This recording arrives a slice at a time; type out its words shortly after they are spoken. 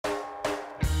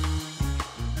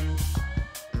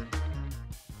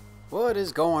What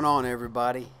is going on,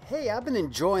 everybody? Hey, I've been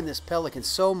enjoying this Pelican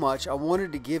so much, I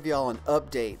wanted to give y'all an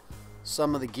update.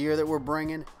 Some of the gear that we're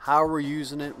bringing, how we're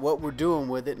using it, what we're doing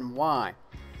with it, and why.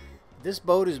 This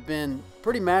boat has been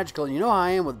pretty magical, and you know how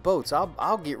I am with boats.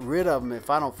 I'll get rid of them if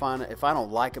I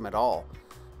don't like them at all.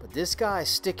 But this guy is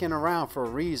sticking around for a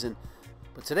reason.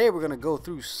 But today we're going to go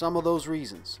through some of those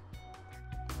reasons.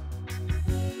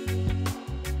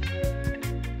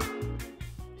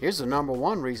 Here's the number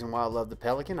one reason why I love the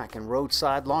Pelican. I can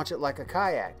roadside launch it like a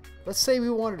kayak. Let's say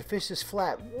we wanted to fish this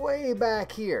flat way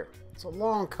back here. It's a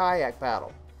long kayak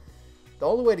paddle. The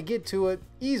only way to get to it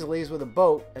easily is with a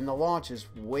boat, and the launch is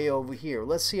way over here.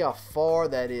 Let's see how far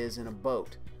that is in a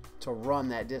boat to run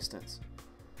that distance.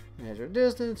 Measure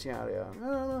distance, yada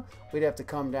yada. We'd have to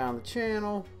come down the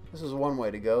channel. This is one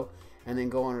way to go. And then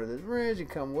go under this bridge and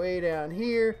come way down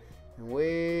here and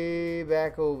way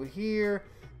back over here.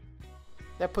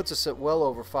 That puts us at well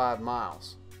over 5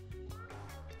 miles.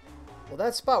 Well,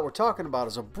 that spot we're talking about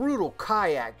is a brutal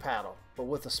kayak paddle. But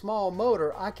with a small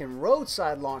motor, I can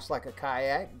roadside launch like a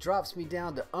kayak, drops me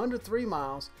down to under 3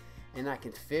 miles, and I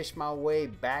can fish my way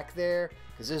back there,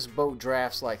 because this boat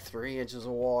drafts like 3 inches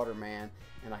of water, man,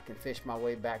 and I can fish my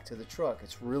way back to the truck.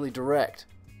 It's really direct.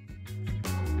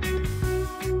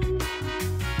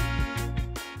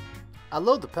 I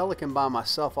load the Pelican by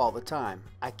myself all the time.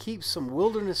 I keep some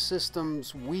Wilderness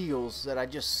Systems wheels that I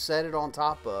just set it on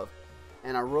top of,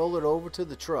 and I roll it over to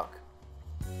the truck.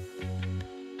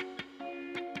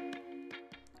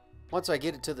 Once I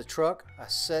get it to the truck, I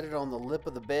set it on the lip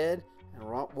of the bed and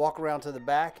walk around to the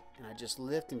back, and I just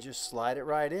lift and just slide it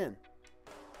right in.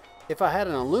 If I had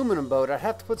an aluminum boat, I'd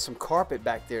have to put some carpet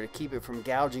back there to keep it from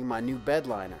gouging my new bed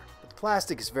liner. But the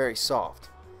plastic is very soft.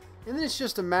 And then it's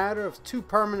just a matter of 2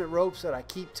 permanent ropes that I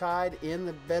keep tied in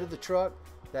the bed of the truck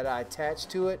that I attach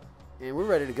to it, and we're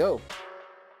ready to go.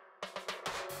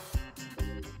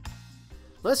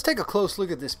 Let's take a close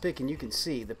look at this pick, and you can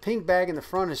see the pink bag in the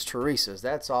front is Teresa's.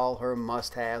 That's all her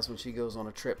must-haves when she goes on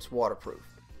a trip. It's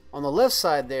waterproof. On the left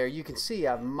side there, you can see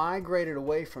I've migrated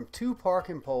away from 2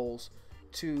 parking poles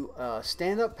to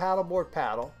stand-up paddleboard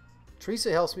paddle.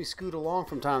 Teresa helps me scoot along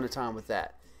from time to time with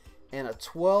that. And a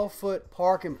 12-foot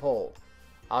parking pole.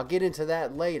 I'll get into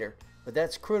that later, but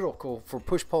that's critical for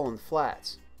push-pulling the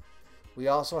flats. We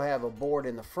also have a board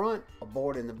in the front, a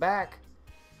board in the back.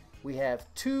 We have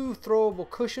 2 throwable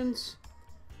cushions.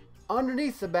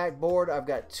 Underneath the back board, I've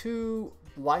got 2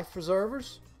 life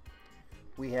preservers.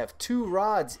 We have 2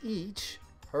 rods each.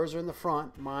 Hers are in the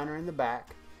front, mine are in the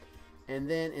back. And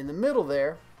then in the middle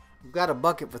there, we've got a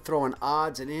bucket for throwing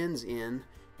odds and ends in.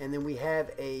 And then we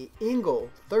have a Engel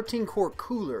 13-quart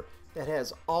cooler that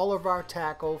has all of our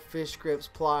tackle, fish grips,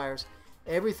 pliers,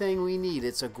 everything we need.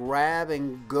 It's a grab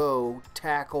and go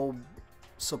tackle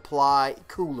supply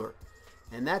cooler,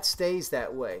 and that stays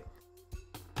that way.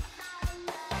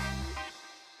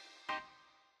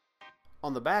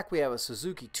 On the back we have a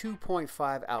Suzuki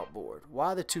 2.5 outboard.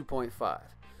 Why the 2.5?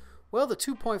 Well, the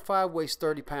 2.5 weighs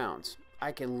 30 pounds.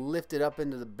 I can lift it up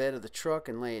into the bed of the truck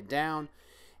and lay it down.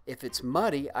 If it's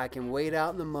muddy, I can wade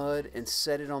out in the mud and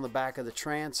set it on the back of the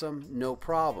transom, no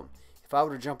problem. If I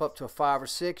were to jump up to a 5 or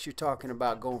 6, you're talking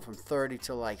about going from 30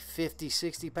 to like 50,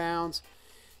 60 pounds.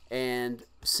 And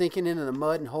sinking into the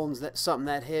mud and holding something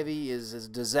that heavy is a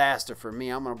disaster for me.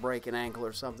 I'm going to break an ankle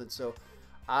or something. So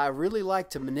I really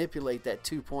like to manipulate that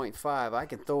 2.5. I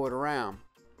can throw it around.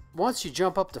 Once you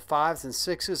jump up to 5s and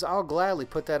 6s, I'll gladly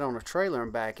put that on a trailer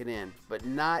and back it in, but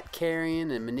not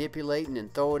carrying and manipulating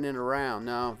and throwing it around.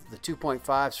 No, the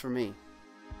 2.5's for me.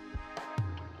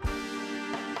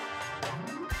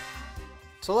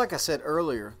 So like I said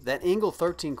earlier, that Engel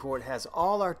 13-quart has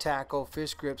all our tackle,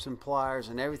 fish grips, and pliers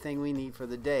and everything we need for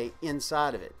the day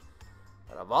inside of it.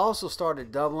 But I've also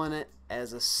started doubling it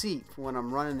as a seat for when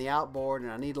I'm running the outboard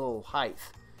and I need a little height.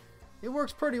 It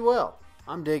works pretty well.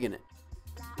 I'm digging it.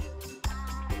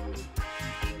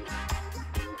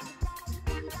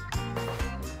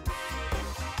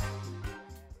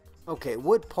 Okay,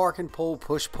 what parking pole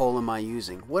push pole am I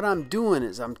using? What I'm doing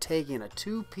is I'm taking a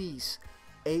 2-piece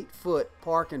 8-foot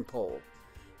parking pole,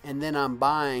 and then I'm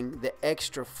buying the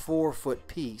extra 4-foot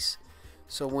piece.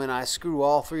 So when I screw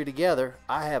all 3 together,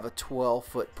 I have a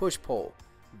 12-foot push pole.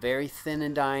 Very thin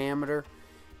in diameter.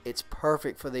 It's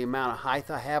perfect for the amount of height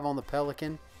I have on the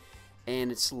Pelican,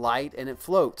 and it's light and it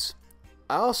floats.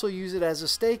 I also use it as a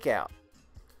stakeout.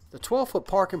 The 12-foot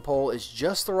parking pole is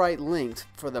just the right length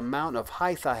for the amount of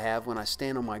height I have when I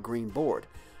stand on my green board.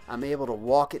 I'm able to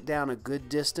walk it down a good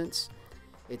distance.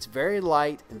 It's very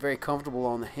light and very comfortable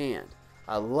on the hand.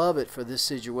 I love it for this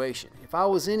situation. If I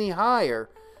was any higher,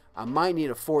 I might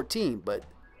need a 14, but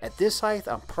at this height,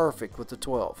 I'm perfect with the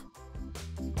 12.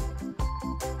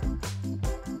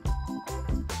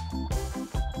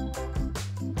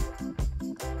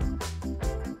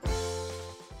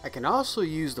 I can also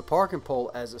use the parking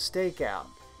pole as a stakeout.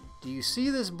 Do you see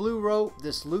this blue rope,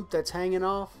 this loop that's hanging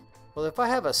off? Well, if I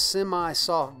have a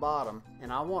semi-soft bottom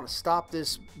and I want to stop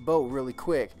this boat really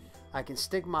quick, I can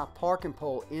stick my parking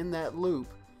pole in that loop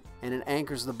and it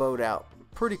anchors the boat out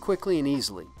pretty quickly and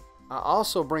easily. I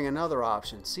also bring another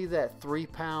option. See that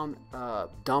 3-pound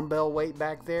dumbbell weight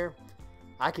back there?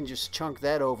 I can just chunk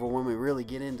that over when we really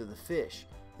get into the fish.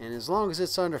 And as long as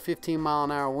it's under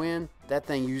 15-mile-an-hour wind, that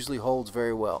thing usually holds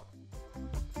very well.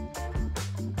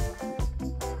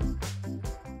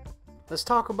 Let's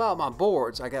talk about my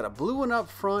boards. I got a blue one up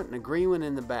front and a green one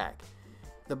in the back.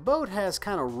 The boat has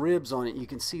kind of ribs on it, you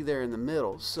can see there in the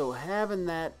middle. So having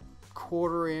that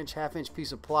 1/4 inch, 1/2 inch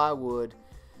piece of plywood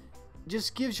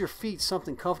just gives your feet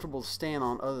something comfortable to stand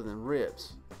on other than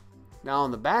ribs. Now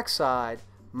on the back side,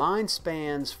 mine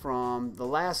spans from the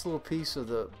last little piece of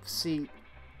the seat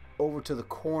over to the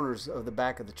corners of the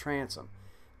back of the transom.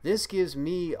 This gives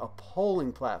me a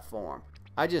poling platform.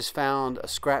 I just found a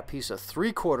scrap piece of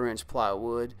 3/4 inch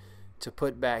plywood to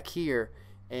put back here,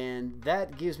 and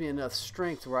that gives me enough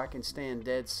strength where I can stand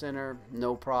dead center,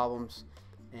 no problems.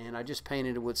 And I just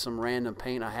painted it with some random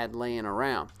paint I had laying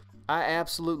around. I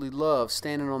absolutely love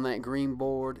standing on that green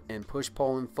board and push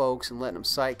poling folks and letting them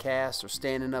sight cast, or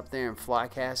standing up there and fly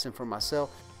casting for myself.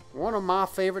 One of my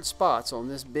favorite spots on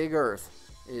this big earth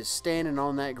is standing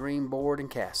on that green board and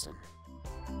casting.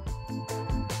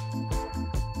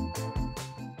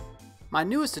 My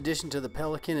newest addition to the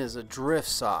Pelican is a drift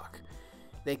sock.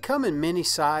 They come in many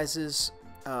sizes.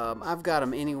 I've got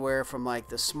them anywhere from like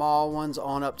the small ones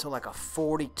on up to like a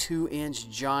 42-inch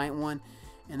giant one.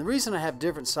 And the reason I have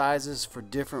different sizes for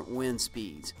different wind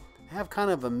speeds. I have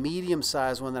kind of a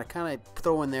medium-sized one that I kind of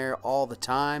throw in there all the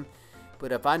time.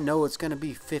 But if I know it's going to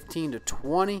be 15 to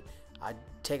 20, I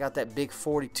take out that big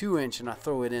 42-inch and I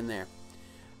throw it in there.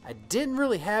 I didn't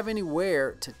really have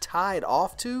anywhere to tie it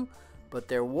off to, but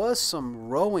there was some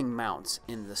rowing mounts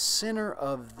in the center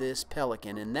of this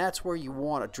Pelican, and that's where you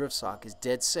want a drift sock, is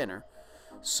dead center,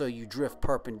 so you drift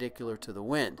perpendicular to the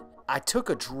wind. I took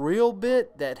a drill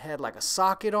bit that had like a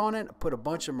socket on it, put a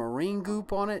bunch of marine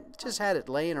goop on it, just had it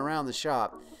laying around the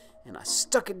shop, and I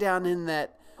stuck it down in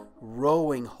that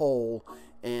rowing hole,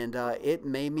 and it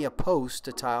made me a post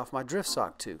to tie off my drift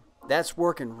sock to. That's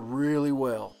working really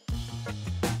well.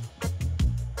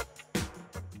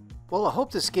 Well, I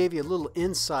hope this gave you a little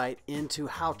insight into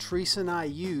how Teresa and I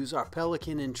use our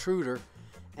Pelican Intruder,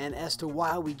 and as to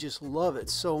why we just love it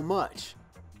so much.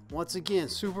 Once again,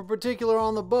 super particular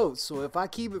on the boat, so if I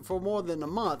keep it for more than a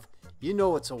month, you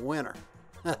know it's a winner.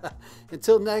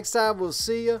 Until next time, we'll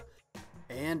see you,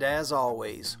 and as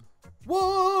always,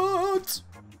 what?